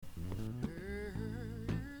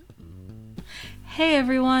Hey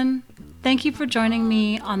everyone! Thank you for joining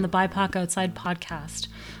me on the BIPOC Outside podcast.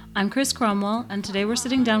 I'm Chris Cromwell, and today we're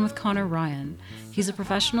sitting down with Connor Ryan. He's a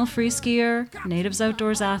professional free skier, Natives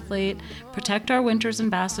Outdoors athlete, Protect Our Winters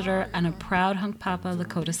ambassador, and a proud Hunkpapa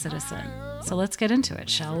Lakota citizen. So let's get into it,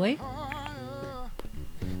 shall we?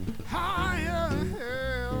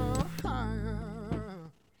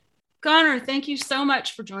 Connor, thank you so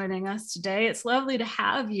much for joining us today. It's lovely to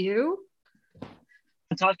have you.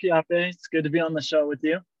 Talk to you, Ape. It's good to be on the show with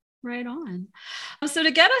you. Right on. So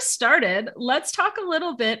to get us started, let's talk a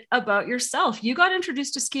little bit about yourself. You got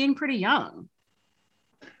introduced to skiing pretty young.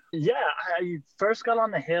 Yeah, I first got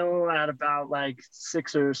on the hill at about like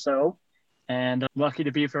 6 or so, and I'm lucky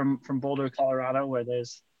to be from Boulder, Colorado, where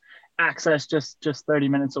there's access just 30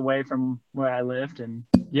 minutes away from where I lived, and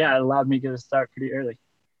yeah, it allowed me to get a start pretty early.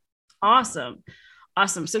 Awesome.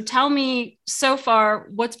 So tell me, so far,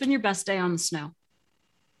 what's been your best day on the snow?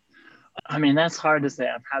 I mean, that's hard to say.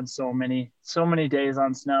 I've had so many days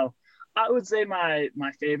on snow. I would say my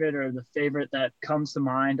favorite, or the favorite that comes to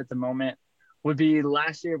mind at the moment, would be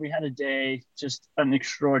last year. We had a day, just an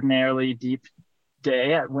extraordinarily deep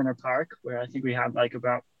day at Winter Park, where I think we had like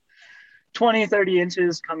about 20-30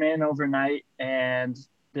 inches come in overnight, and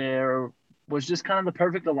there was just kind of the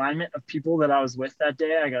perfect alignment of people that I was with that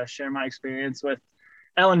day. I got to share my experience with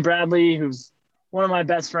Ellen Bradley, who's one of my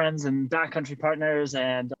best friends and backcountry partners,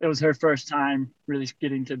 and it was her first time really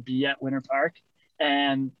getting to be at Winter Park.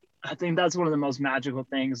 And I think that's one of the most magical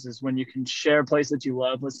things, is when you can share a place that you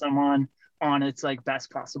love with someone on its like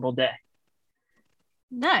best possible day.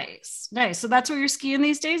 Nice. So that's where you're skiing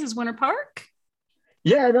these days, is Winter Park?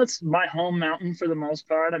 Yeah, that's my home mountain for the most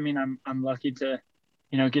part. I mean, I'm lucky to,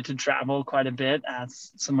 get to travel quite a bit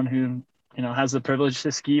as someone who, has the privilege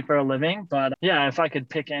to ski for a living. But yeah, if I could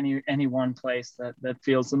pick any one place that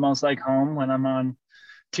feels the most like home when I'm on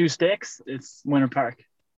two sticks, it's Winter Park.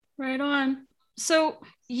 Right on. So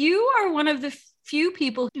you are one of the few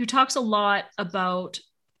people who talks a lot about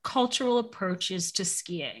cultural approaches to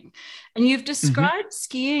skiing. And you've described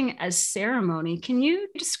skiing as ceremony. Can you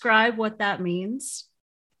describe what that means?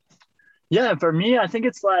 Yeah, for me, I think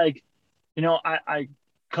it's like, I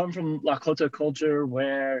come from Lakota culture,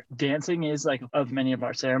 where dancing is like of many of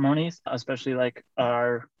our ceremonies, especially like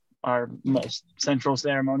our most central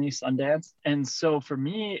ceremony, Sundance. And so for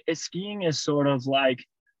me, skiing is sort of like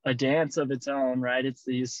a dance of its own, right? It's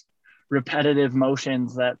these repetitive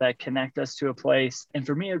motions that connect us to a place. And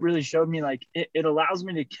for me, it really showed me like it allows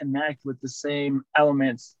me to connect with the same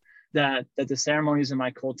elements that the ceremonies in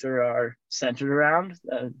my culture are centered around,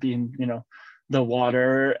 being, the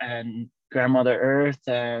water and grandmother earth,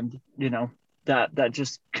 and that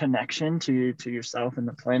just connection to yourself and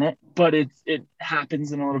the planet. But it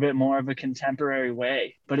happens in a little bit more of a contemporary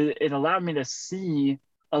way, but it allowed me to see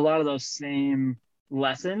a lot of those same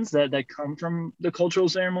lessons that come from the cultural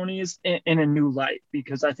ceremonies in a new light.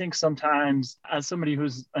 Because I think sometimes, as somebody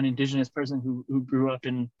who's an indigenous person who grew up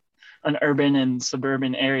in an urban and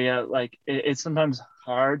suburban area, like it's sometimes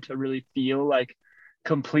hard to really feel like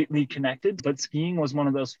completely connected. But skiing was one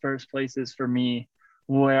of those first places for me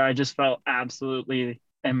where I just felt absolutely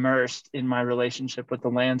immersed in my relationship with the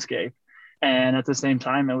landscape. And at the same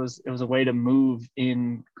time, it was a way to move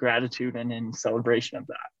in gratitude and in celebration of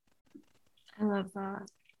that.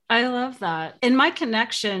 I love that. In my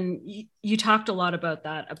connection, you talked a lot about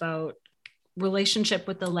that, about relationship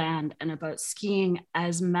with the land and about skiing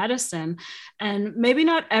as medicine. And maybe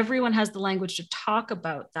not everyone has the language to talk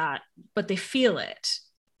about that, but they feel it.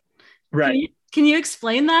 Right. Can you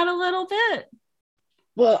explain that a little bit?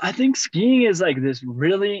 Well, I think skiing is like this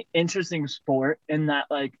really interesting sport, in that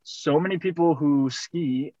like so many people who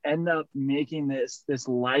ski end up making this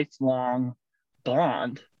lifelong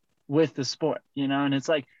bond with the sport, and it's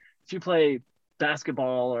like, if you play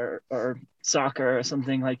basketball or soccer or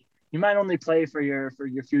something, like you might only play for your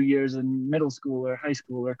few years in middle school or high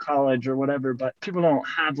school or college or whatever, but people don't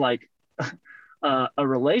have like a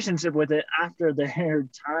relationship with it after their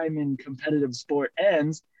time in competitive sport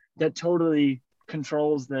ends, that totally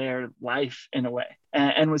controls their life in a way.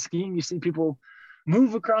 And with skiing, you see people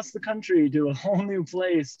move across the country to a whole new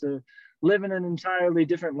place, to live in an entirely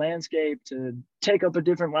different landscape, to take up a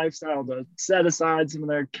different lifestyle, to set aside some of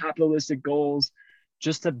their capitalistic goals,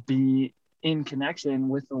 just to be in connection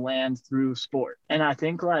with the land through sport. And I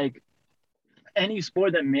think like any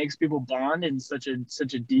sport that makes people bond in such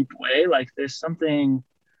a deep way, like there's something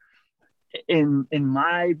in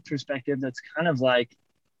my perspective that's kind of like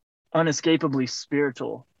unescapably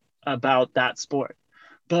spiritual about that sport.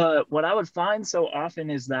 But what I would find so often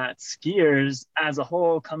is that skiers as a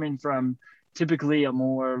whole, coming from typically a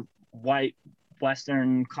more white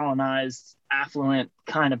Western colonized, affluent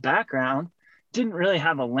kind of background, didn't really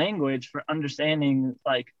have a language for understanding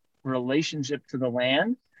like relationship to the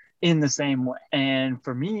land in the same way. And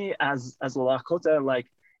for me as a Lakota, like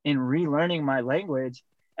in relearning my language,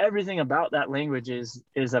 everything about that language is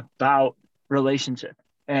about relationship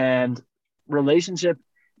and relationship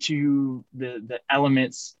to the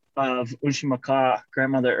elements of Ushimaka,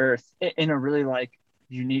 Grandmother Earth, in a really like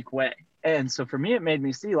unique way. And so for me, it made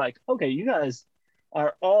me see like, okay, you guys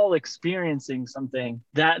are all experiencing something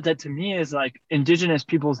that to me is like indigenous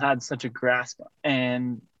peoples had such a grasp of.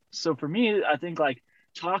 And so for me, I think like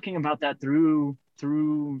talking about that through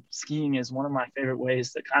skiing is one of my favorite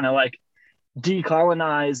ways to kind of like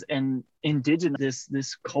decolonize and indigenize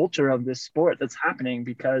this culture of this sport that's happening.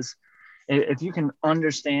 Because if you can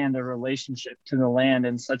understand a relationship to the land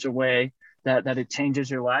in such a way that it changes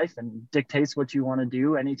your life and dictates what you want to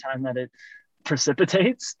do anytime that it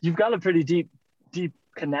precipitates, you've got a pretty deep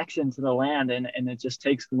connection to the land. And it just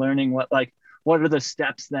takes learning what are the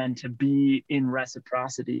steps then to be in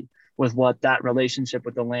reciprocity with what that relationship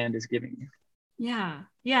with the land is giving you.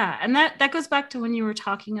 Yeah. And that goes back to when you were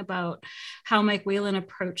talking about how Mike Whalen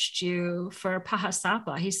approached you for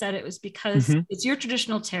Pahasapa. He said it was because it's your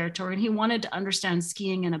traditional territory and he wanted to understand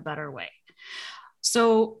skiing in a better way.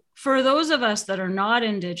 So for those of us that are not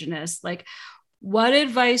Indigenous, like what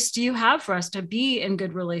advice do you have for us to be in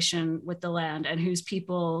good relation with the land and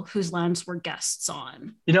whose lands we're guests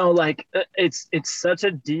on? You know, like it's such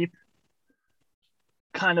a deep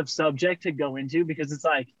kind of subject to go into, because it's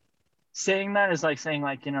like, saying that is like saying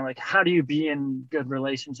like, you know, like how do you be in good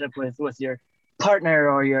relationship with your partner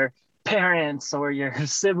or your parents or your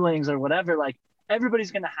siblings or whatever. Like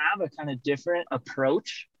everybody's going to have a kind of different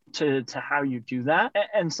approach to how you do that.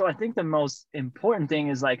 And so I think the most important thing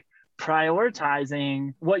is like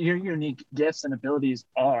prioritizing what your unique gifts and abilities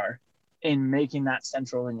are in making that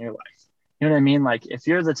central in your life. You know what I mean? Like if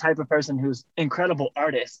you're the type of person who's incredible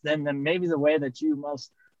artist, then maybe the way that you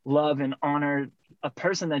most love and honor a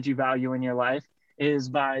person that you value in your life is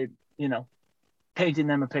by, you know, painting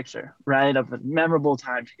them a picture, right, of a memorable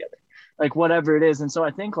time together, like whatever it is. And so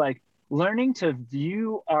I think like learning to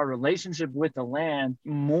view our relationship with the land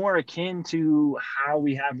more akin to how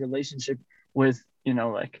we have relationship with, you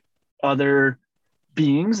know, like other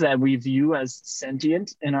beings that we view as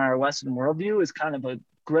sentient in our Western worldview is kind of a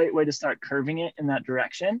great way to start curving it in that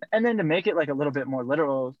direction. And then to make it like a little bit more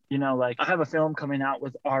literal, you know, like I have a film coming out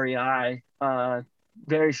with REI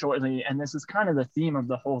very shortly, and this is kind of the theme of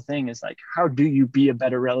the whole thing, is like, how do you be a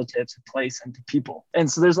better relative to place and to people? And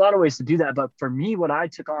so there's a lot of ways to do that, but for me, what I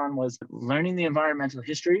took on was learning the environmental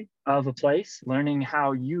history of a place, learning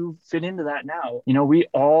how you fit into that now. You know, we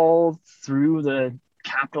all, through the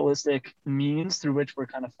capitalistic means through which we're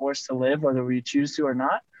kind of forced to live, whether we choose to or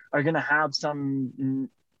not, are going to have some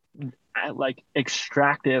like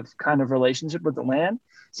extractive kind of relationship with the land.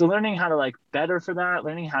 So learning how to like better for that,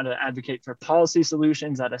 learning how to advocate for policy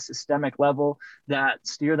solutions at a systemic level that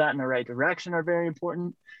steer that in the right direction are very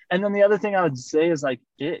important. And then the other thing I would say is like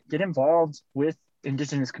get involved with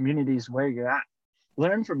Indigenous communities where you're at.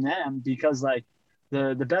 Learn from them, because like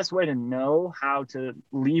the best way to know how to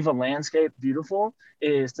leave a landscape beautiful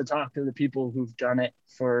is to talk to the people who've done it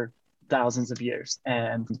for thousands of years.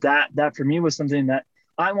 And that for me was something that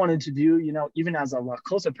I wanted to do, you know, even as a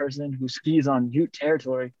Lakota person who skis on Ute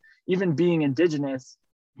territory. Even being Indigenous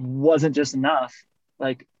wasn't just enough.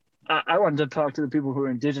 Like I wanted to talk to the people who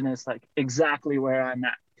are Indigenous, like exactly where I'm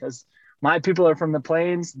at, because my people are from the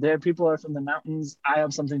plains, their people are from the mountains. I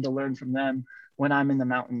have something to learn from them when I'm in the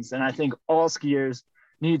mountains. And I think all skiers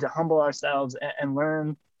need to humble ourselves and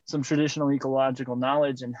learn some traditional ecological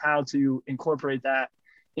knowledge and how to incorporate that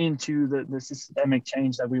into the systemic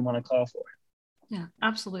change that we want to call for. Yeah,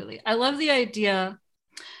 absolutely. I love the idea,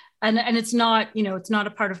 and it's not, you know, it's not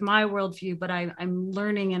a part of my worldview, but I'm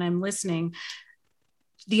learning and I'm listening.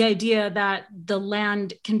 The idea that the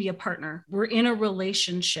land can be a partner. We're in a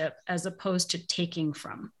relationship as opposed to taking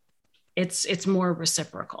from. It's more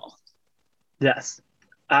reciprocal. Yes,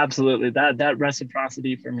 absolutely. That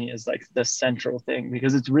reciprocity for me is like the central thing,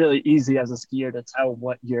 because it's really easy as a skier to tell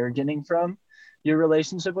what you're getting from your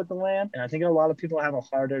relationship with the land. And I think a lot of people have a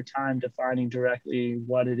harder time defining directly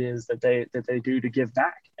what it is that they do to give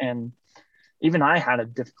back. And even I had a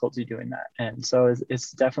difficulty doing that. And so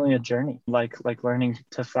it's definitely a journey, like learning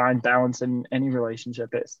to find balance in any relationship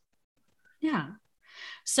is. Yeah.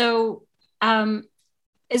 So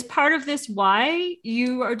is part of this why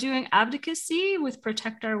you are doing advocacy with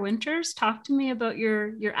Protect Our Winters? Talk to me about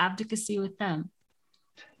your advocacy with them.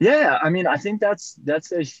 Yeah, I mean, I think that's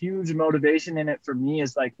a huge motivation in it for me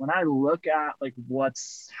is like when I look at like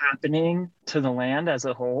what's happening to the land as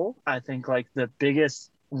a whole, I think like the biggest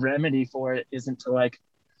remedy for it isn't to like,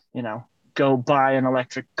 you know, go buy an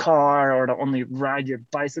electric car or to only ride your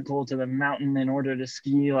bicycle to the mountain in order to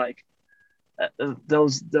ski. Like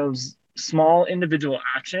those small individual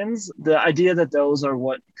actions, the idea that those are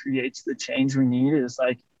what creates the change we need is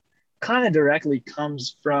like kind of directly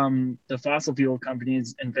comes from the fossil fuel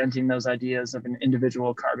companies inventing those ideas of an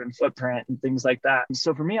individual carbon footprint and things like that.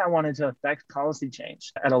 So for me, I wanted to affect policy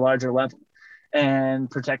change at a larger level. And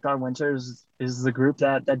Protect Our Winters is the group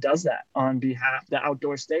that does that on behalf of the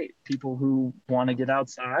outdoor state, people who want to get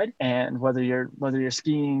outside. And whether you're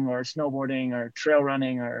skiing or snowboarding or trail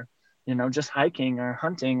running or just hiking or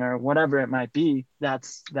hunting or whatever it might be,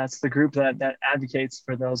 that's the group that advocates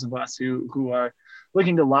for those of us who are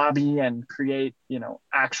looking to lobby and create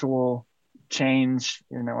actual change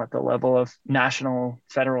at the level of national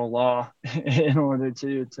federal law in order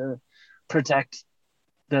to protect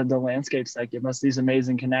the landscapes that give us these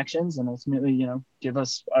amazing connections and ultimately give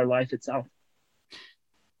us our life itself.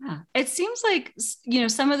 Yeah. It seems like,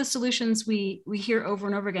 some of the solutions we hear over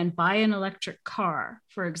and over again, buy an electric car,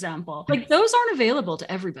 for example, like those aren't available to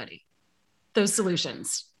everybody, those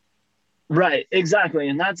solutions. Right, exactly.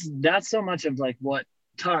 And that's so much of like what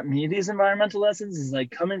taught me these environmental lessons is like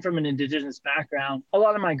coming from an indigenous background. A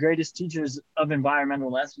lot of my greatest teachers of environmental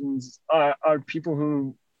lessons are people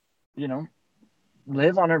who,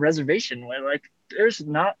 live on a reservation where like there's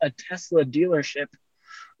not a Tesla dealership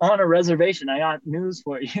on a reservation. I got news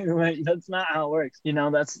for you. Like, that's not how it works.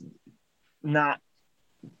 That's not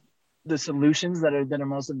the solutions that are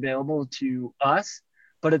most available to us.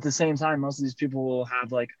 But at the same time, most of these people will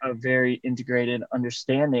have like a very integrated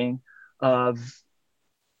understanding of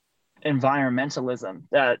environmentalism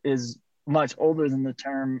that is much older than the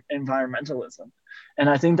term environmentalism. And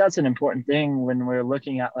I think that's an important thing when we're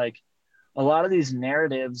looking at like a lot of these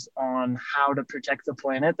narratives on how to protect the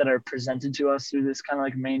planet that are presented to us through this kind of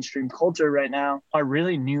like mainstream culture right now are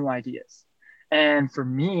really new ideas. And for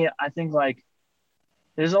me, I think like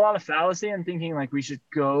there's a lot of fallacy in thinking like we should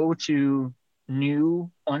go to new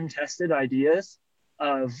untested ideas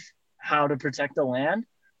of how to protect the land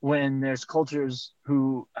when there's cultures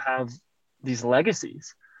who have these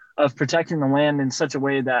legacies of protecting the land in such a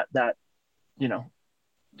way that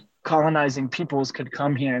colonizing peoples could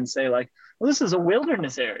come here and say like, well, this is a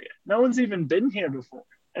wilderness area, no one's even been here before.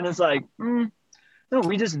 And it's like, no,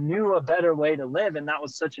 we just knew a better way to live, and that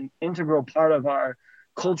was such an integral part of our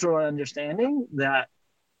cultural understanding that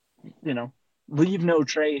leave no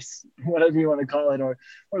trace, whatever you want to call it, or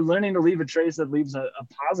learning to leave a trace that leaves a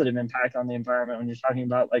positive impact on the environment when you're talking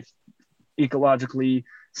about like ecologically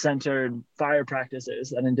centered fire practices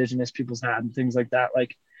that indigenous peoples had and things like that.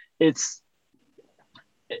 Like it's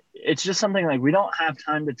just something like we don't have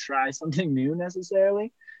time to try something new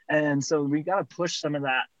necessarily. And so we got to push some of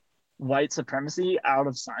that white supremacy out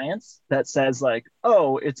of science that says like,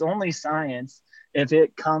 oh, it's only science if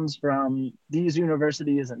it comes from these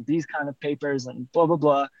universities and these kind of papers and blah, blah,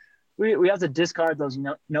 blah. We have to discard those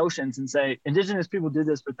notions and say, indigenous people did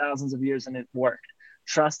this for thousands of years and it worked.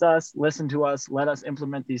 Trust us, listen to us, let us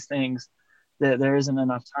implement these things. There isn't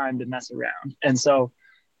enough time to mess around. And so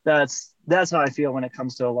that's how I feel when it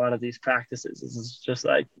comes to a lot of these practices. It's just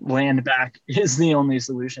like land back is the only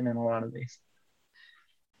solution in a lot of these.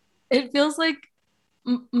 It feels like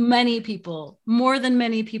many people, more than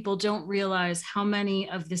many people, don't realize how many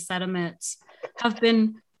of the sediments have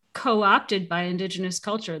been co-opted by indigenous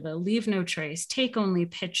culture. The leave no trace, take only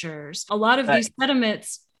pictures. A lot of these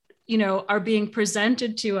sediments, are being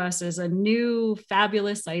presented to us as a new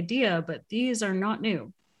fabulous idea, but these are not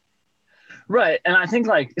new. Right. And I think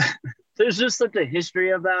like there's just such a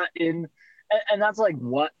history of that and that's like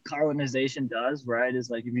what colonization does, right? Is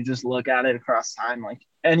like if you just look at it across time, like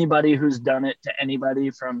anybody who's done it to anybody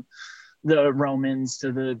from the Romans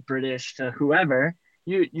to the British to whoever,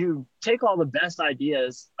 you take all the best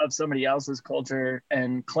ideas of somebody else's culture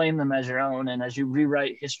and claim them as your own. And as you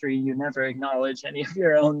rewrite history, you never acknowledge any of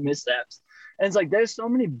your own missteps. And it's like there's so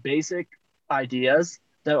many basic ideas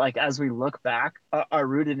that like as we look back are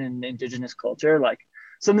rooted in indigenous culture, like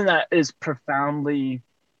something that is profoundly,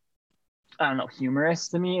 I don't know, humorous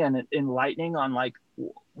to me and enlightening on like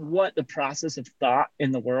what the process of thought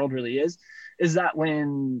in the world really is that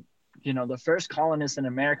when the first colonists in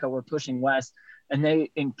America were pushing west and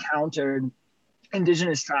they encountered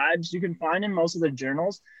indigenous tribes, you can find in most of the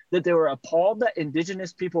journals that they were appalled that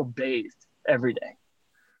indigenous people bathed every day,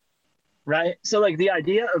 right? So like the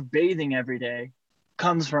idea of bathing every day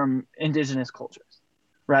comes from indigenous cultures,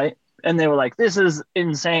 right? And they were like, this is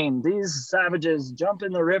insane. These savages jump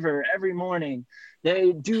in the river every morning.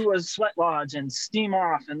 They do a sweat lodge and steam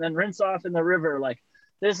off and then rinse off in the river. Like,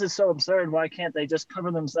 this is so absurd. Why can't they just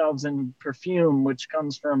cover themselves in perfume, which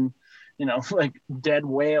comes from, like dead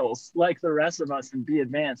whales, like the rest of us, and be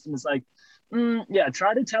advanced? And it's like, yeah,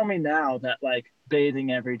 try to tell me now that like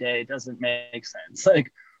bathing every day doesn't make sense.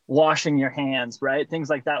 Like washing your hands, right? Things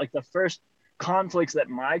like that. Like the first conflicts that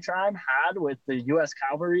my tribe had with the U.S.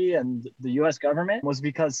 cavalry and the U.S. government was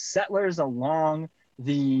because settlers along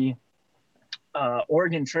the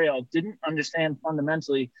Oregon Trail didn't understand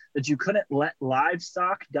fundamentally that you couldn't let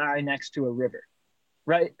livestock die next to a river,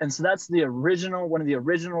 right? And so that's one of the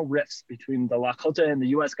original rifts between the Lakota and the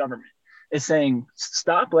U.S. government, is saying,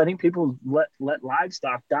 stop letting people let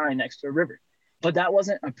livestock die next to a river. But that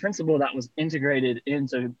wasn't a principle that was integrated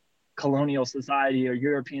into colonial society or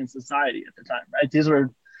European society at the time, right? These were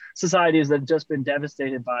societies that had just been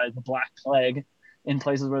devastated by the Black Plague in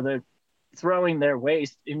places where they're throwing their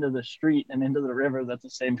waste into the street and into the river that the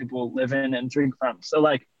same people live in and drink from. So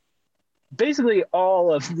like basically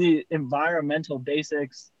all of the environmental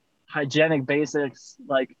basics, hygienic basics,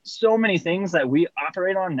 like so many things that we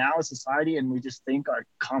operate on now as society and we just think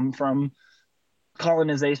come from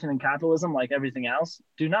colonization and capitalism, like everything else,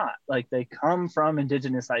 do not. Like they come from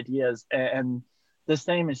indigenous ideas. And the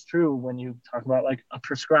same is true when you talk about like a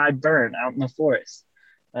prescribed burn out in the forest.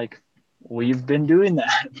 Like we've been doing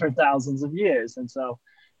that for thousands of years. And so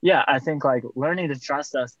yeah, I think like learning to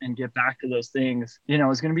trust us and get back to those things,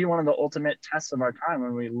 is going to be one of the ultimate tests of our time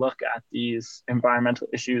when we look at these environmental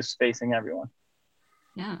issues facing everyone.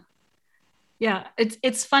 Yeah. Yeah,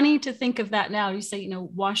 it's funny to think of that now. You say,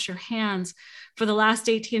 wash your hands. For the last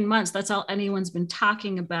 18 months, that's all anyone's been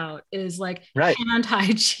talking about is like right. hand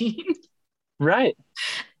hygiene. Right.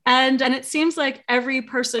 And it seems like every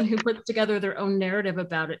person who puts together their own narrative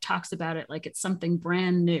about it talks about it like it's something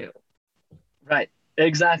brand new. Right.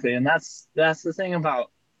 Exactly. And that's the thing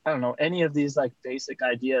about, I don't know, any of these like basic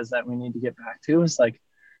ideas that we need to get back to. Is like,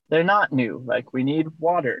 they're not new. Like we need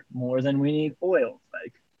water more than we need oil.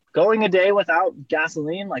 Like going a day without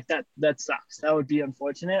gasoline, like that sucks. That would be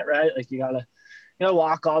unfortunate, right? Like you gotta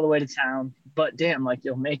walk all the way to town, but damn, like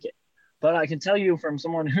you'll make it. But I can tell you from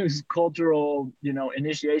someone whose cultural,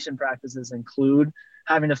 initiation practices include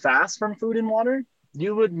having to fast from food and water,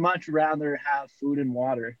 you would much rather have food and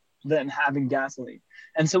water than having gasoline.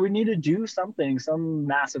 And so we need to do some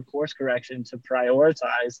massive course correction to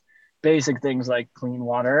prioritize basic things like clean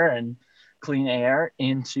water and clean air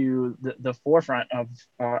into the forefront of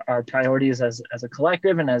our priorities as a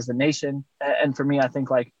collective and as a nation. And for me, I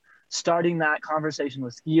think like starting that conversation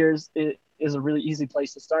with skiers is a really easy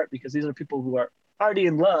place to start, because these are people who are already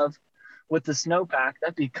in love with the snowpack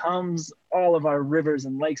that becomes all of our rivers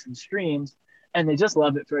and lakes and streams, and they just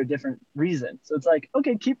love it for a different reason. So it's like,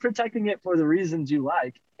 okay, keep protecting it for the reasons you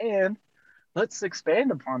like, and let's expand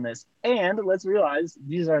upon this, and let's realize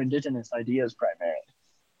these are indigenous ideas primarily.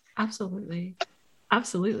 Absolutely.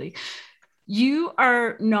 Absolutely. You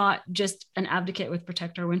are not just an advocate with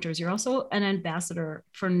Protect Our Winters. You're also an ambassador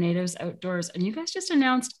for Natives Outdoors. And you guys just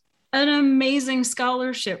announced an amazing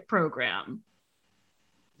scholarship program.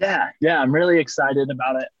 Yeah, I'm really excited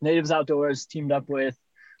about it. Natives Outdoors teamed up with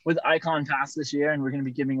Icon Pass this year, and we're going to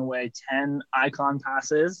be giving away 10 Icon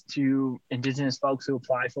Passes to Indigenous folks who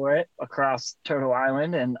apply for it across Turtle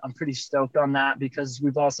Island. And I'm pretty stoked on that because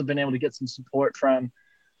we've also been able to get some support from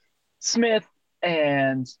Smith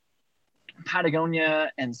and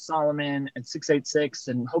Patagonia and Solomon and 686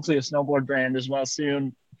 and hopefully a snowboard brand as well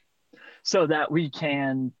soon, so that we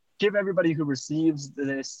can give everybody who receives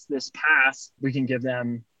this pass, we can give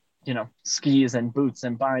them, skis and boots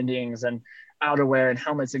and bindings and outerwear and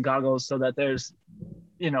helmets and goggles, so that there's,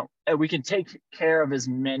 we can take care of as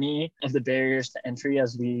many of the barriers to entry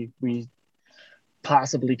as we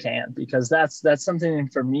possibly can, because that's something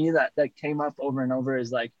for me that came up over and over,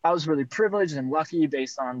 is like I was really privileged and lucky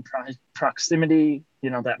based on proximity,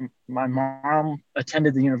 that my mom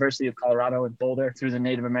attended the University of Colorado in Boulder through the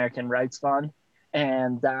Native American Rights Fund,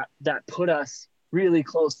 and that put us really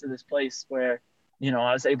close to this place where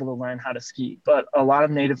I was able to learn how to ski. But a lot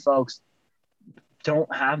of Native folks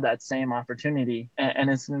don't have that same opportunity,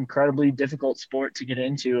 and it's an incredibly difficult sport to get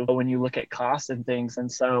into when you look at costs and things.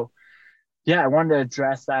 And so yeah, I wanted to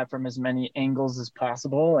address that from as many angles as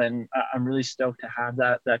possible. And I'm really stoked to have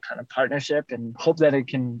that kind of partnership, and hope that it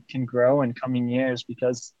can grow in coming years,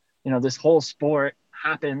 because, this whole sport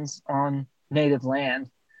happens on Native land,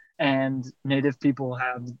 and Native people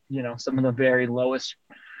have, some of the very lowest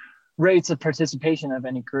rates of participation of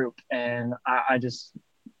any group. And I just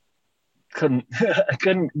couldn't I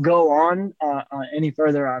couldn't go on any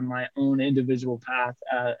further on my own individual path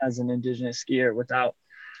as an Indigenous skier without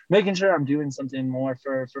making sure I'm doing something more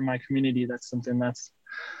for my community. That's something that's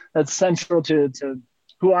central to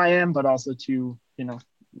who I am, but also to,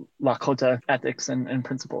 Lakota ethics and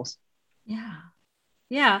principles. Yeah.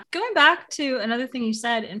 Yeah. Going back to another thing you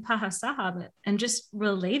said in Pahasahab and just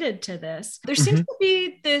related to this, there seems to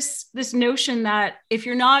be this notion that if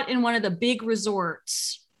you're not in one of the big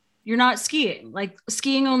resorts, you're not skiing. Like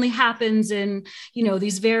skiing only happens in,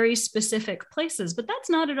 these very specific places, but that's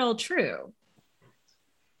not at all true.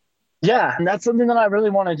 Yeah, and that's something that I really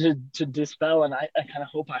wanted to dispel, and I kind of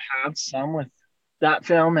hope I have some with that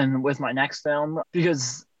film and with my next film,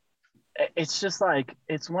 because it's just like,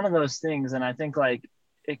 it's one of those things, and I think like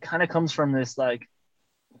it kind of comes from this like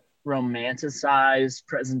romanticized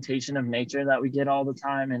presentation of nature that we get all the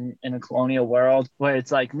time in a colonial world, where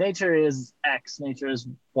it's like nature is X, nature is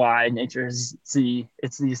Y, nature is Z,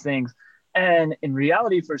 it's these things. And in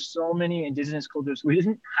reality, for so many Indigenous cultures, we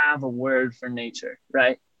didn't have a word for nature,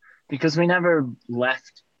 right? Because we never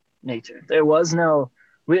left nature. There was no,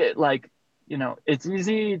 it's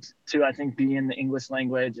easy to, I think, be in the English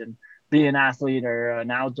language and be an athlete or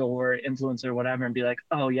an outdoor influencer or whatever and be like,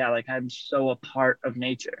 oh yeah, like I'm so a part of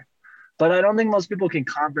nature. But I don't think most people can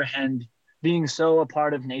comprehend being so a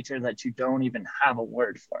part of nature that you don't even have a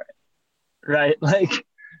word for it, right? Like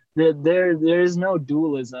there is no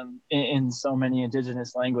dualism in so many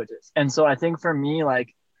Indigenous languages. And so I think for me,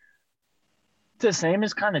 like, the same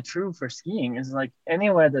is kind of true for skiing. Is like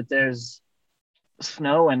anywhere that there's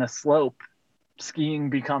snow and a slope, skiing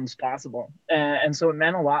becomes possible. And so it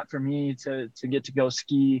meant a lot for me to get to go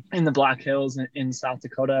ski in the Black Hills in South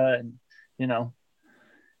Dakota, and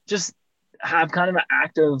just have kind of an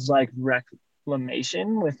active like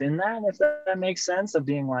reclamation within that, if that makes sense, of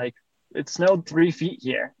being like, it snowed 3 feet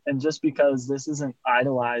here, and just because this isn't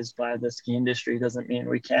idolized by the ski industry doesn't mean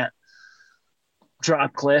we can't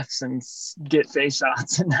drop cliffs and get face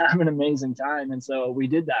shots and have an amazing time. And so we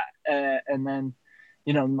did that. And then,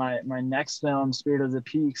 my next film, Spirit of the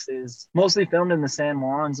Peaks, is mostly filmed in the San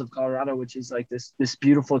Juans of Colorado, which is like this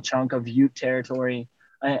beautiful chunk of Ute territory.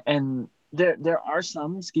 And there are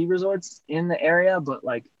some ski resorts in the area, but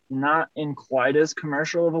like not in quite as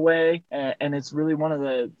commercial of a way. And it's really one of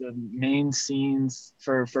the main scenes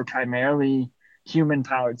for primarily human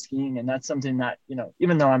powered skiing. And that's something that,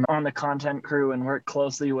 even though I'm on the content crew and work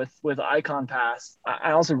closely with Icon Pass,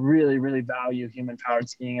 I also really, really value human powered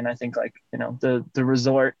skiing. And I think like, the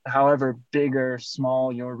resort, however big or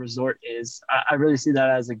small your resort is, I really see that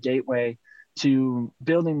as a gateway to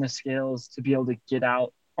building the skills to be able to get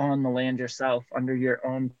out on the land yourself under your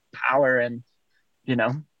own power and,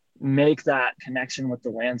 make that connection with the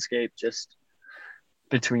landscape just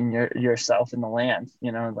between yourself and the land.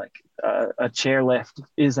 Like a chairlift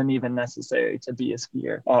isn't even necessary to be a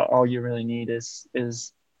skier. All you really need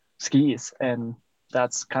is skis, and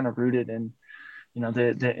that's kind of rooted in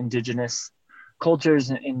the indigenous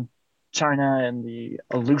cultures in China and the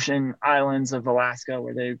Aleutian Islands of Alaska,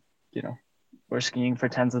 where they were skiing for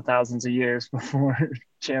tens of thousands of years before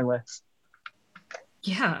chairlifts.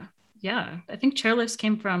 Yeah, I think chairlifts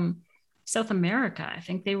came from South America. I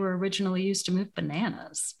think they were originally used to move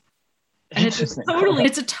bananas. And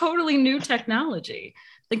it's a totally new technology.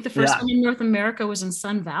 I think the first one in North America was in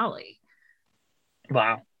Sun Valley.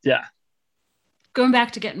 Wow. Yeah. Going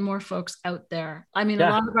back to getting more folks out there. I mean, a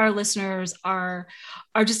lot of our listeners are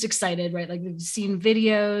just excited, right? Like they've seen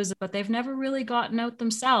videos, but they've never really gotten out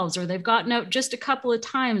themselves, or they've gotten out just a couple of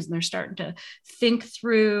times and they're starting to think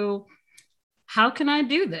through, how can I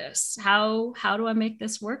do this? How do I make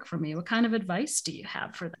this work for me? What kind of advice do you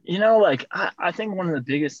have for them? I think one of the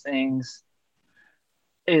biggest things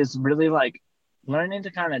is really like learning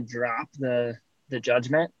to kind of drop the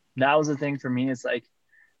judgment. That was the thing for me. It's like,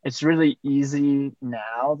 it's really easy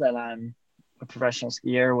now that I'm a professional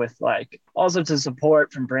skier with like all sorts of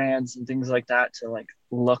support from brands and things like that to like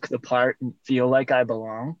look the part and feel like I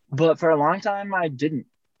belong. But for a long time, I didn't.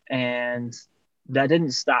 And that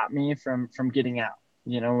didn't stop me from getting out.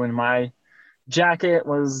 When my jacket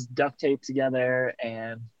was duct taped together,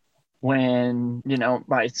 and when,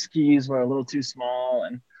 my skis were a little too small,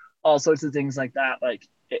 and all sorts of things like that, like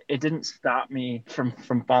it didn't stop me from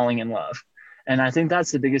falling in love. And I think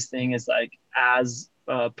that's the biggest thing, is like, as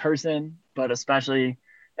a person, but especially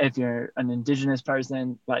if you're an Indigenous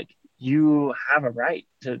person, like you have a right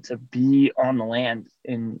to be on the land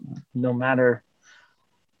in no matter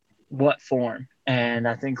what form. And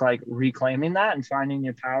I think like reclaiming that and finding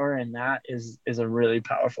your power in that is a really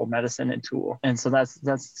powerful medicine and tool. And so that's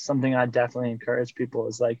something I definitely encourage people,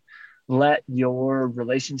 is like let your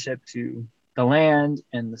relationship to the land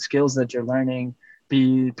and the skills that you're learning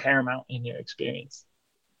be paramount in your experience.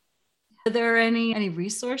 Are there any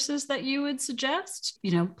resources that you would suggest?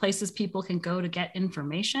 Places people can go to get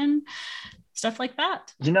information, stuff like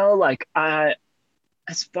that? Like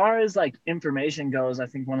as far as like information goes, I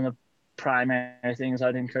think one of the primary things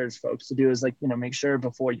I'd encourage folks to do is like, make sure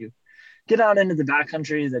before you get out into the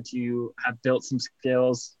backcountry that you have built some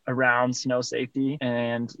skills around snow safety.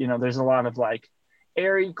 And, there's a lot of like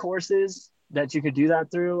ARI courses that you could do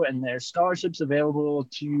that through, and there's scholarships available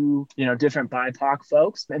to, different BIPOC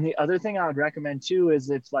folks. And the other thing I would recommend too is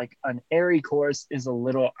if like an ARI course is a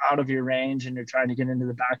little out of your range and you're trying to get into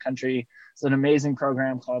the backcountry, it's an amazing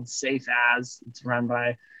program called Safe As. It's run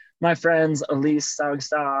by my friends Elise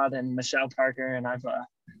Saugstad and Michelle Parker, and I've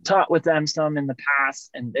taught with them some in the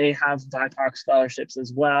past, and they have BIPOC scholarships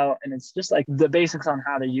as well. And it's just like the basics on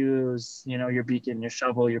how to use, your beacon, your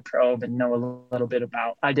shovel, your probe, and know a little bit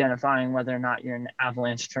about identifying whether or not you're in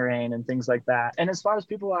avalanche terrain and things like that. And as far as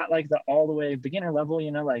people at like the all the way beginner level,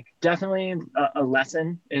 like definitely a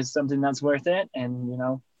lesson is something that's worth it.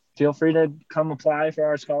 And, feel free to come apply for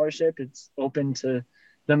our scholarship. It's open to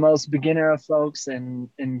the most beginner of folks and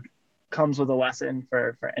comes with a lesson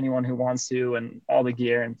for anyone who wants to, and all the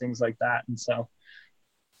gear and things like that. And so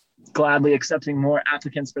gladly accepting more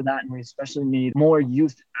applicants for that. And we especially need more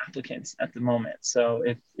youth applicants at the moment. So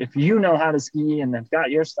if you know how to ski and have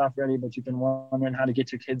got your stuff ready, but you've been wondering how to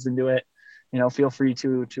get your kids into it, feel free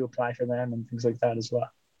to apply for them and things like that as well.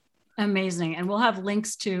 Amazing. And we'll have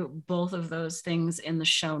links to both of those things in the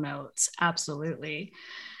show notes. Absolutely.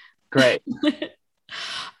 Great.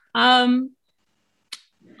 On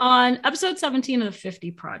episode 17 of the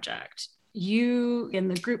 50 Project, you in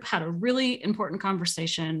the group had a really important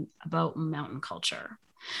conversation about mountain culture.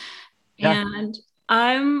 Yeah. And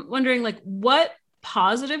I'm wondering, like, what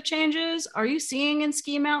positive changes are you seeing in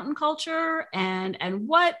ski mountain culture, and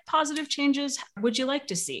what positive changes would you like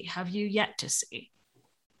to see? Have you yet to see?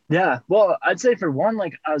 Yeah, well, I'd say for one,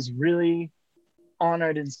 like, I was really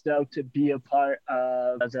honored and stoked to be a part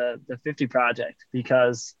of the 50 Project,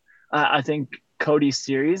 because I think Cody's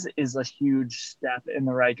series is a huge step in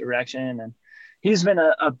the right direction. And he's been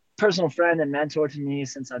a personal friend and mentor to me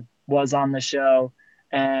since I was on the show.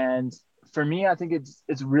 And for me, I think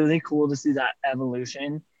it's really cool to see that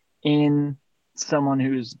evolution in someone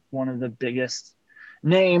who's one of the biggest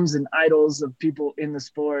names and idols of people in the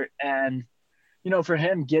sport. And, for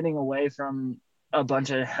him getting away from a bunch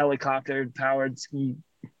of helicopter powered ski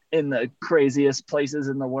in the craziest places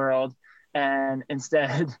in the world, and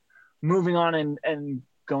instead moving on and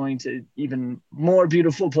going to even more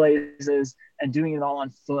beautiful places and doing it all on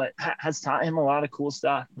foot has taught him a lot of cool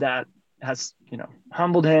stuff that has,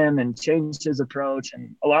 humbled him and changed his approach.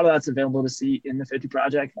 And a lot of that's available to see in the 50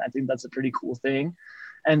 Project. I think that's a pretty cool thing.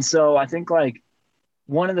 And so I think like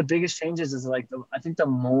one of the biggest changes is like, I think the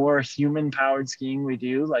more human powered skiing we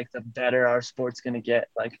do, like the better our sport's going to get.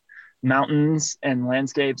 Like mountains and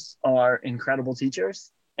landscapes are incredible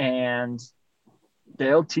teachers, and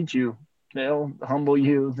they'll teach you, they'll humble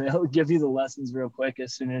you, they'll give you the lessons real quick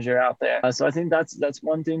as soon as you're out there. So I think that's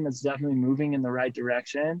one thing that's definitely moving in the right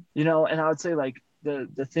direction, and I would say like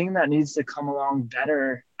the thing that needs to come along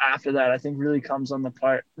better after that, I think really comes on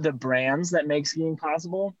the brands that make skiing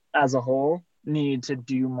possible as a whole need to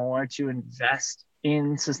do more to invest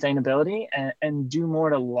in sustainability and do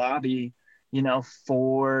more to lobby,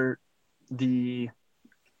 for the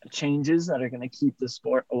changes that are going to keep the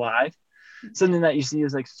sport alive. Something that you see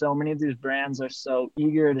is like so many of these brands are so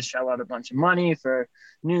eager to shell out a bunch of money for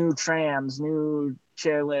new trams, new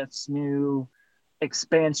chairlifts, new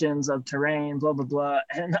expansions of terrain, blah, blah, blah.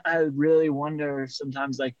 And I really wonder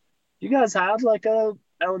sometimes, like, you guys have like a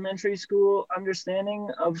elementary school understanding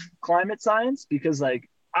of climate science? Because like,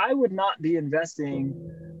 I would not be investing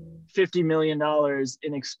 $50 million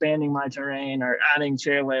in expanding my terrain or adding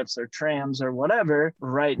chairlifts or trams or whatever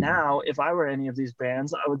right now. If I were any of these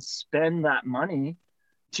brands, I would spend that money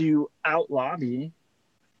to out lobby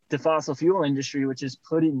the fossil fuel industry, which is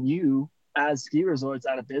putting you as ski resorts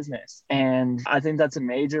out of business. And I think that's a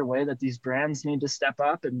major way that these brands need to step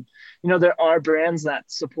up. And, there are brands that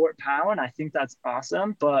support POW, and I think that's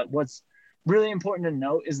awesome. But what's really important to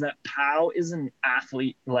note is that POW is an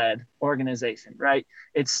athlete-led organization, right?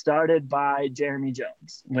 It started by Jeremy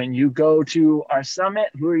Jones. When you go to our summit,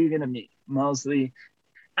 who are you going to meet? Mostly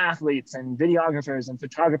athletes and videographers and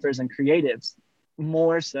photographers and creatives,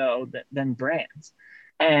 more so than brands.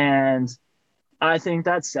 And I think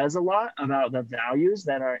that says a lot about the values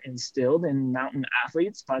that are instilled in mountain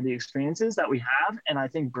athletes by the experiences that we have. And I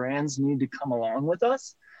think brands need to come along with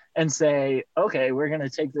us and say, okay, we're going to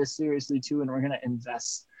take this seriously too, and we're going to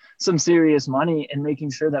invest some serious money in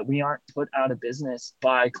making sure that we aren't put out of business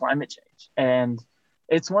by climate change. And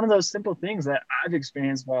it's one of those simple things that I've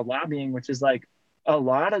experienced while lobbying, which is like a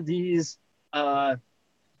lot of these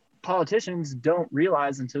politicians don't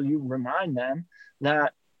realize until you remind them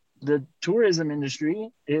that the tourism industry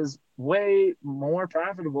is way more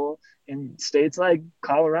profitable in states like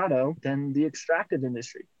Colorado than the extractive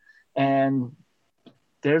industry. And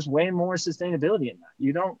there's way more sustainability in that.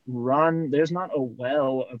 You don't run, there's not a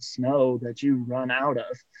well of snow that you run out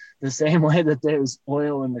of the same way that there's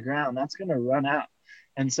oil in the ground. That's going to run out.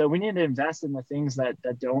 And so we need to invest in the things that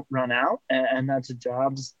don't run out. And that's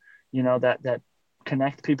jobs, that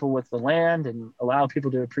connect people with the land and allow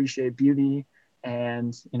people to appreciate beauty,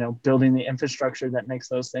 and, building the infrastructure that makes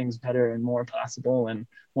those things better and more possible and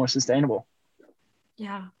more sustainable.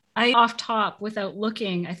 Yeah. Off top, without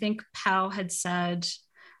looking, I think Powell had said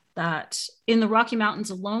that in the Rocky Mountains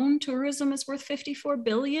alone, tourism is worth $54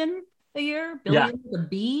 billion a year, billion with a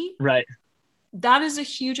B. Right. That is a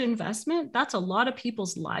huge investment. That's a lot of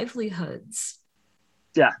people's livelihoods.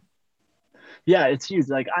 Yeah. Yeah, it's huge.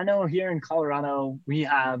 Like, I know here in Colorado, we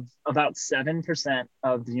have about 7%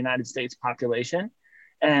 of the United States population,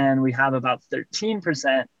 and we have about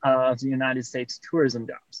 13% of the United States tourism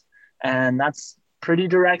jobs. And that's pretty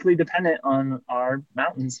directly dependent on our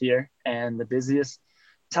mountains here. And the busiest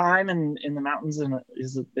time in the mountains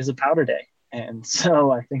is a powder day. And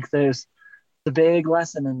so I think there's the big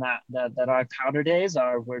lesson in that our powder days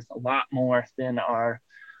are worth a lot more than our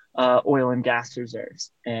oil and gas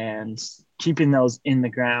reserves, and keeping those in the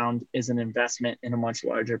ground is an investment in a much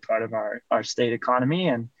larger part of our state economy.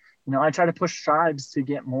 And I try to push tribes to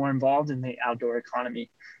get more involved in the outdoor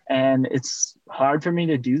economy, and it's hard for me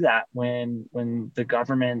to do that when the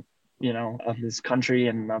government of this country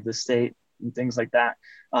and of the state and things like that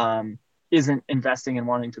isn't investing and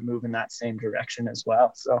wanting to move in that same direction as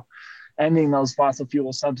well. So ending those fossil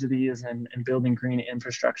fuel subsidies and building green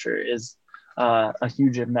infrastructure is a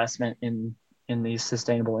huge investment in these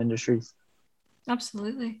sustainable industries.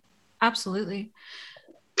 Absolutely.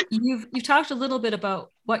 You've talked a little bit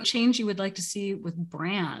about what change you would like to see with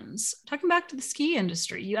brands. Talking back to the ski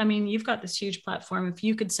industry, you've got this huge platform. If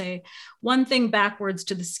you could say one thing backwards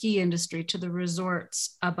to the ski industry, to the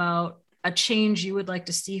resorts, about a change you would like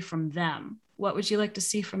to see from them, what would you like to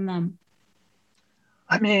see from them?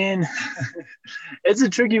 It's a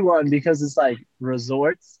tricky one, because it's like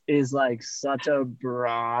resorts is like such a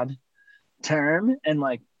broad term. And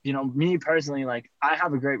like, me personally, like, I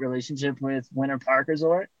have a great relationship with Winter Park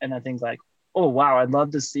Resort. And I think like, oh, wow, I'd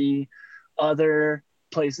love to see other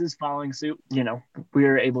places following suit. We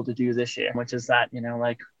were able to do this year, which is that,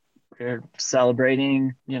 like, we're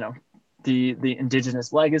celebrating, the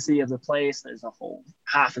indigenous legacy of the place. There's a whole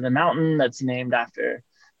half of the mountain that's named after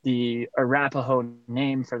the Arapaho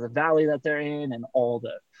name for the valley that they're in, and all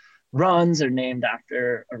the runs are named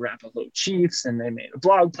after Arapaho chiefs, and they made a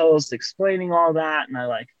blog post explaining all that. And I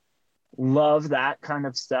like love that kind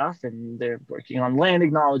of stuff. And they're working on land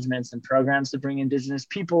acknowledgements and programs to bring indigenous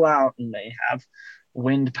people out, and they have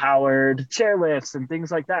wind powered chairlifts and things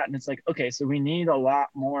like that. And it's like, okay, so we need a lot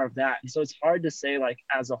more of that. And so it's hard to say like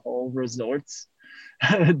as a whole resorts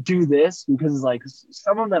do this, because like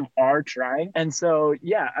some of them are trying. And so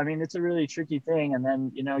it's a really tricky thing. And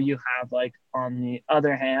then you have like, on the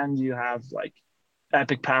other hand, you have like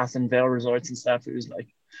Epic Pass and Vail Resorts and stuff. It was like,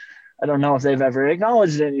 I don't know if they've ever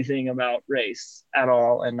acknowledged anything about race at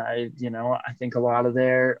all. And I think a lot of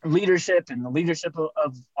their leadership and the leadership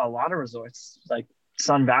of a lot of resorts, like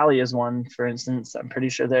Sun Valley is one, for instance, I'm pretty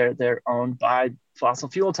sure they're owned by fossil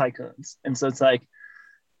fuel tycoons. And so it's like,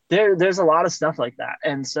 there's a lot of stuff like that.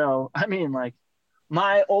 And so, like,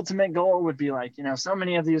 my ultimate goal would be like, so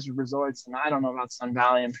many of these resorts, and I don't know about Sun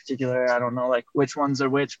Valley in particular, I don't know like which ones are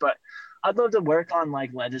which, but I'd love to work on like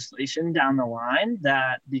legislation down the line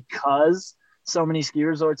that, because so many ski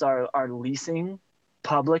resorts are leasing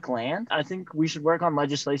public land, I think we should work on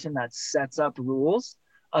legislation that sets up rules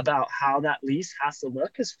about how that lease has to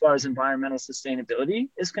look as far as environmental sustainability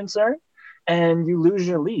is concerned. And you lose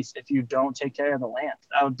your lease if you don't take care of the land.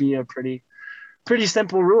 That would be a pretty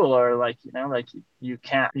simple rule. Or like, you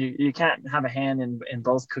can't have a hand in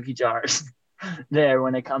both cookie jars there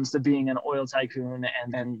when it comes to being an oil tycoon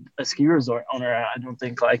and a ski resort owner. I don't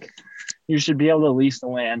think like you should be able to lease the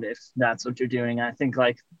land if that's what you're doing. I think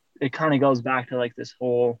like it kind of goes back to like this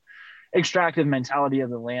whole extractive mentality of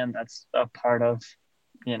the land that's a part of,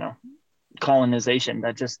 colonization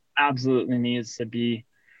that just absolutely needs to be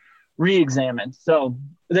re-examined. So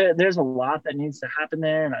there's a lot that needs to happen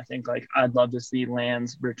there. And I think like I'd love to see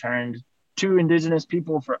lands returned to indigenous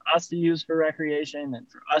people for us to use for recreation and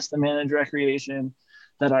for us to manage recreation.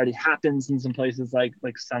 That already happens in some places like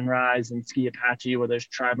Sunrise and Ski Apache, where there's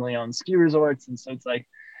tribally owned ski resorts. And so it's like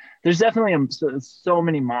there's definitely so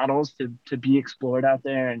many models to be explored out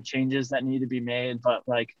there and changes that need to be made. But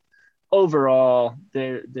like overall,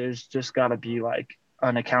 there's just got to be like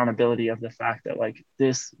an accountability of the fact that like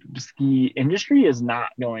this ski industry is not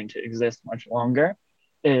going to exist much longer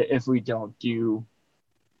if we don't do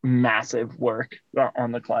massive work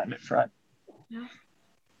on the climate front. Yeah.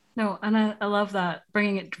 No, and I love that,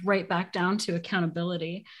 bringing it right back down to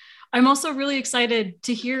accountability. I'm also really excited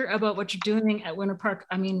to hear about what you're doing at Winter Park.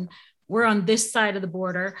 I mean, we're on this side of the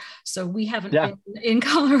border, so we haven't been in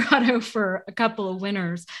Colorado for a couple of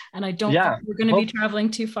winters, and I don't think we're going to be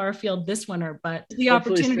traveling too far afield this winter, but the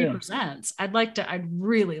opportunity presents. I'd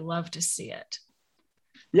really love to see it.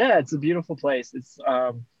 Yeah, it's a beautiful place. It's,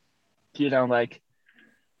 like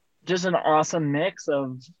just an awesome mix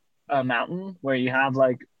of a mountain where you have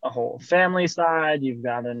like a whole family side, you've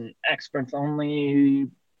got an experts only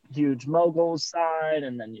huge moguls side,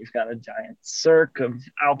 and then you've got a giant cirque of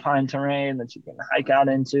alpine terrain that you can hike out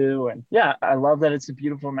into. And yeah, I love that it's a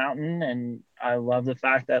beautiful mountain, and I love the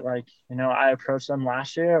fact that like, I approached them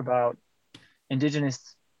last year about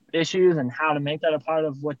indigenous issues and how to make that a part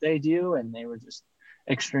of what they do, and they were just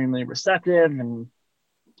extremely receptive. And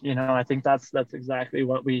I think that's exactly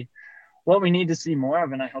what we need to see more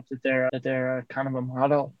of. And I hope that they're kind of a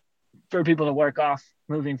model for people to work off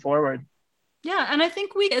moving forward. Yeah. And I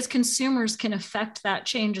think we as consumers can affect that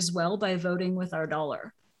change as well by voting with our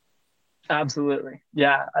dollar. Absolutely.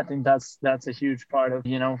 Yeah. I think that's a huge part of,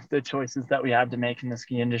 the choices that we have to make in the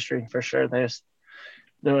ski industry for sure. There's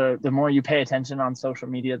the more you pay attention on social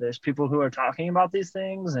media, there's people who are talking about these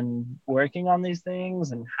things and working on these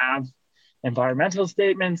things and have environmental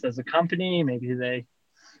statements as a company. Maybe they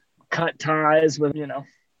cut ties with,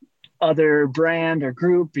 other brand or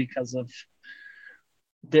group because of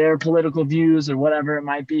their political views or whatever it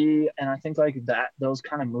might be. And I think like those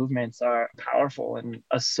kind of movements are powerful, and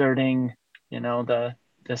asserting,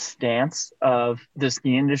 the stance of the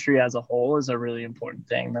ski industry as a whole is a really important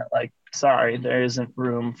thing. That like, sorry, there isn't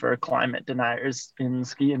room for climate deniers in the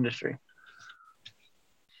ski industry.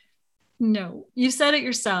 No, you said it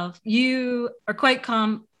yourself. You are quite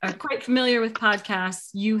familiar with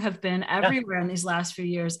podcasts. You have been everywhere in these last few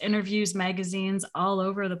years, interviews, magazines, all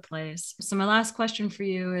over the place. So my last question for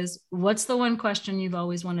you is, what's the one question you've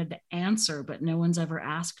always wanted to answer, but no one's ever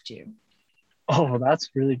asked you? Oh,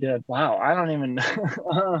 that's really good. Wow. I don't even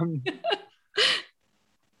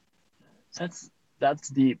that's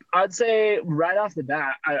deep. I'd say right off the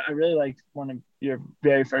bat, I really liked one of your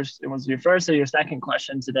first or your second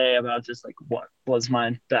question today about just like what was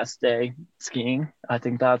my best day skiing. I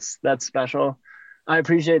think that's special. I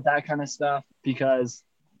appreciate that kind of stuff because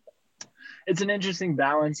it's an interesting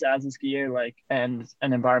balance as a skier, like, and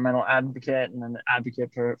an environmental advocate and an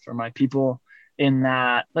advocate for my people, in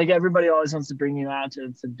that like everybody always wants to bring you out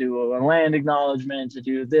to do a land acknowledgement, to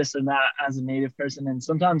do this and that as a Native person. And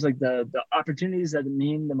sometimes like the opportunities that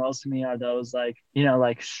mean the most to me are those like,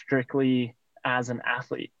 like strictly as an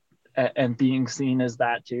athlete and being seen as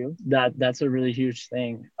that too. That's a really huge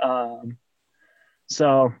thing.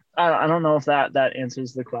 So I don't know if that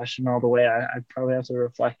answers the question all the way. I probably have to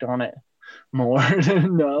reflect on it more to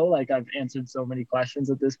know. Like I've answered so many questions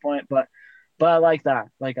at this point, but I like that.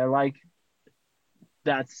 Like I like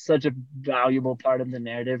that's such a valuable part of the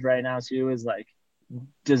narrative right now too, is like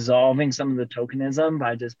dissolving some of the tokenism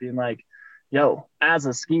by just being like, yo, as a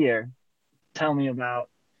skier, tell me about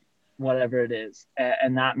whatever it is.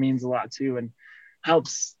 And that means a lot too, and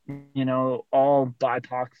helps, all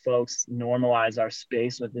BIPOC folks normalize our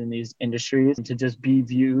space within these industries and to just be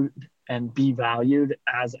viewed and be valued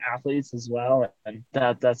as athletes as well. And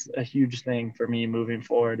that's a huge thing for me moving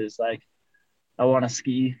forward, is like, I want to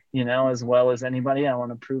ski, as well as anybody. I want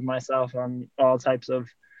to prove myself on all types of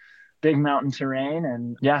big mountain terrain.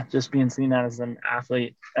 And yeah, just being seen as an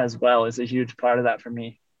athlete as well is a huge part of that for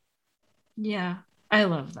me. Yeah, I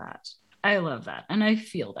love that. And I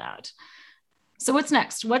feel that. So what's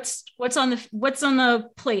next? What's on the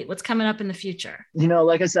plate? What's coming up in the future?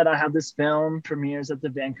 Like I said, I have this film premieres at the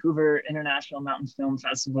Vancouver International Mountain Film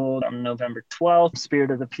Festival on November 12th, Spirit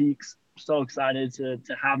of the Peaks. So excited to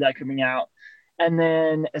have that coming out. And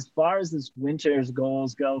then as far as this winter's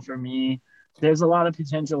goals go for me, there's a lot of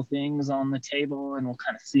potential things on the table, and we'll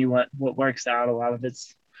kind of see what works out. A lot of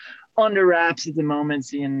it's under wraps at the moment,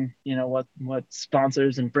 seeing, what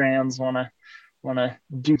sponsors and brands want to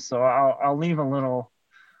do. So I'll leave a little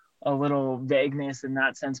vagueness in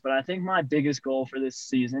that sense. But I think my biggest goal for this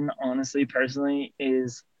season, honestly, personally,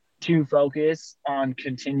 is to focus on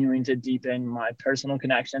continuing to deepen my personal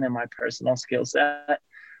connection and my personal skill set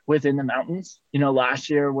within the mountains. Last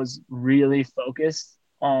year was really focused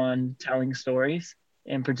on telling stories,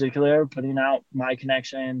 in particular, putting out My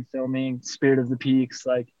Connection, filming Spirit of the Peaks,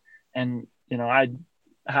 and I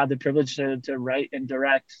had the privilege to write and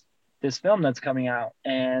direct this film that's coming out.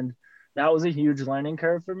 And that was a huge learning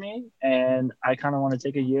curve for me. And I kind of want to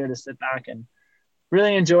take a year to sit back and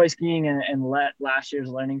really enjoy skiing and let last year's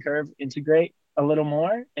learning curve integrate a little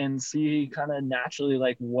more and see kind of naturally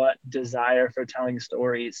what desire for telling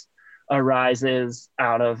stories arises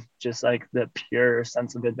out of just the pure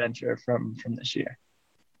sense of adventure from this year.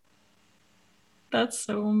 That's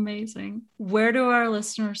so amazing. Where do our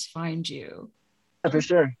listeners find you? For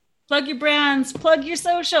sure. Plug your brands, plug your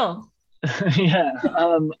social. Yeah.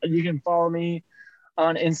 You can follow me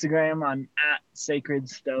on Instagram. I'm at Sacred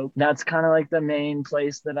Stoke. That's kind of the main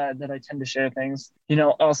place that I tend to share things.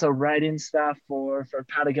 Also writing stuff for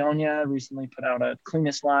Patagonia. Recently put out a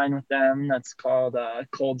cleanest line with them. That's called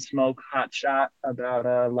Cold Smoke Hot Shot, about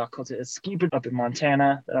Lakota ski up in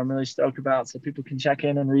Montana that I'm really stoked about. So people can check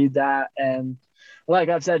in and read that. And like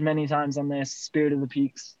I've said many times on this, Spirit of the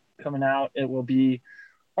Peaks coming out. It will be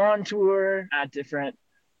on tour at different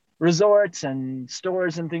resorts and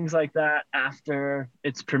stores and things like that after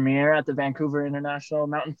its premiere at the Vancouver International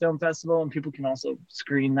Mountain Film Festival. And people can also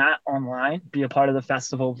screen that online, be a part of the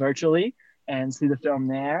festival virtually and see the film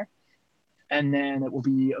there. And then it will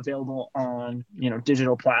be available on,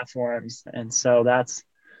 digital platforms. And so that's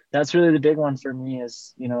really the big one for me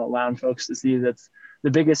is, allowing folks to see that's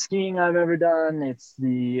the biggest skiing I've ever done. It's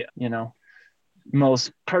the,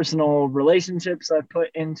 most personal relationships I've put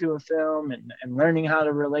into a film and learning how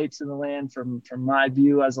to relate to the land from my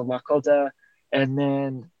view as a Lakota. And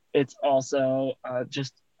then it's also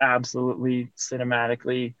just absolutely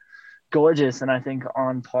cinematically gorgeous. And I think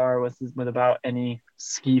on par with about any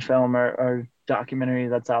ski film or documentary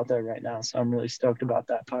that's out there right now. So I'm really stoked about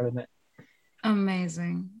that part of it.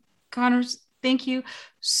 Amazing. Connor, thank you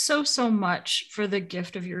so much for the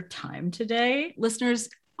gift of your time today. Listeners,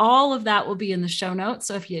 all of that will be in the show notes.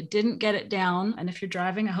 So if you didn't get it down, and if you're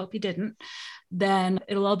driving, I hope you didn't, then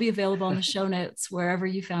it'll all be available in the show notes wherever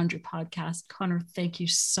you found your podcast. Connor, thank you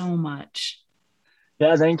so much.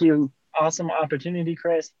 Yeah, thank you. Awesome opportunity,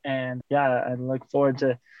 Chris. And yeah, I look forward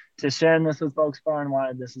to sharing this with folks far and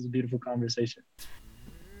wide. This is a beautiful conversation.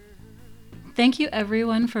 Thank you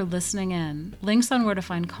everyone for listening in. Links on where to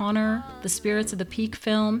find Connor, the Spirits of the Peak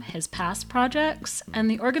film, his past projects,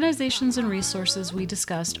 and the organizations and resources we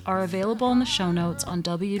discussed are available in the show notes on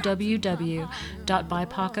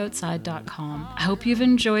www.bipocoutside.com. I hope you've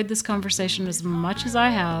enjoyed this conversation as much as I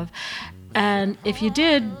have. And if you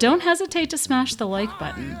did, don't hesitate to smash the like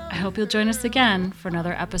button. I hope you'll join us again for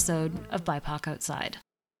another episode of BIPOC Outside.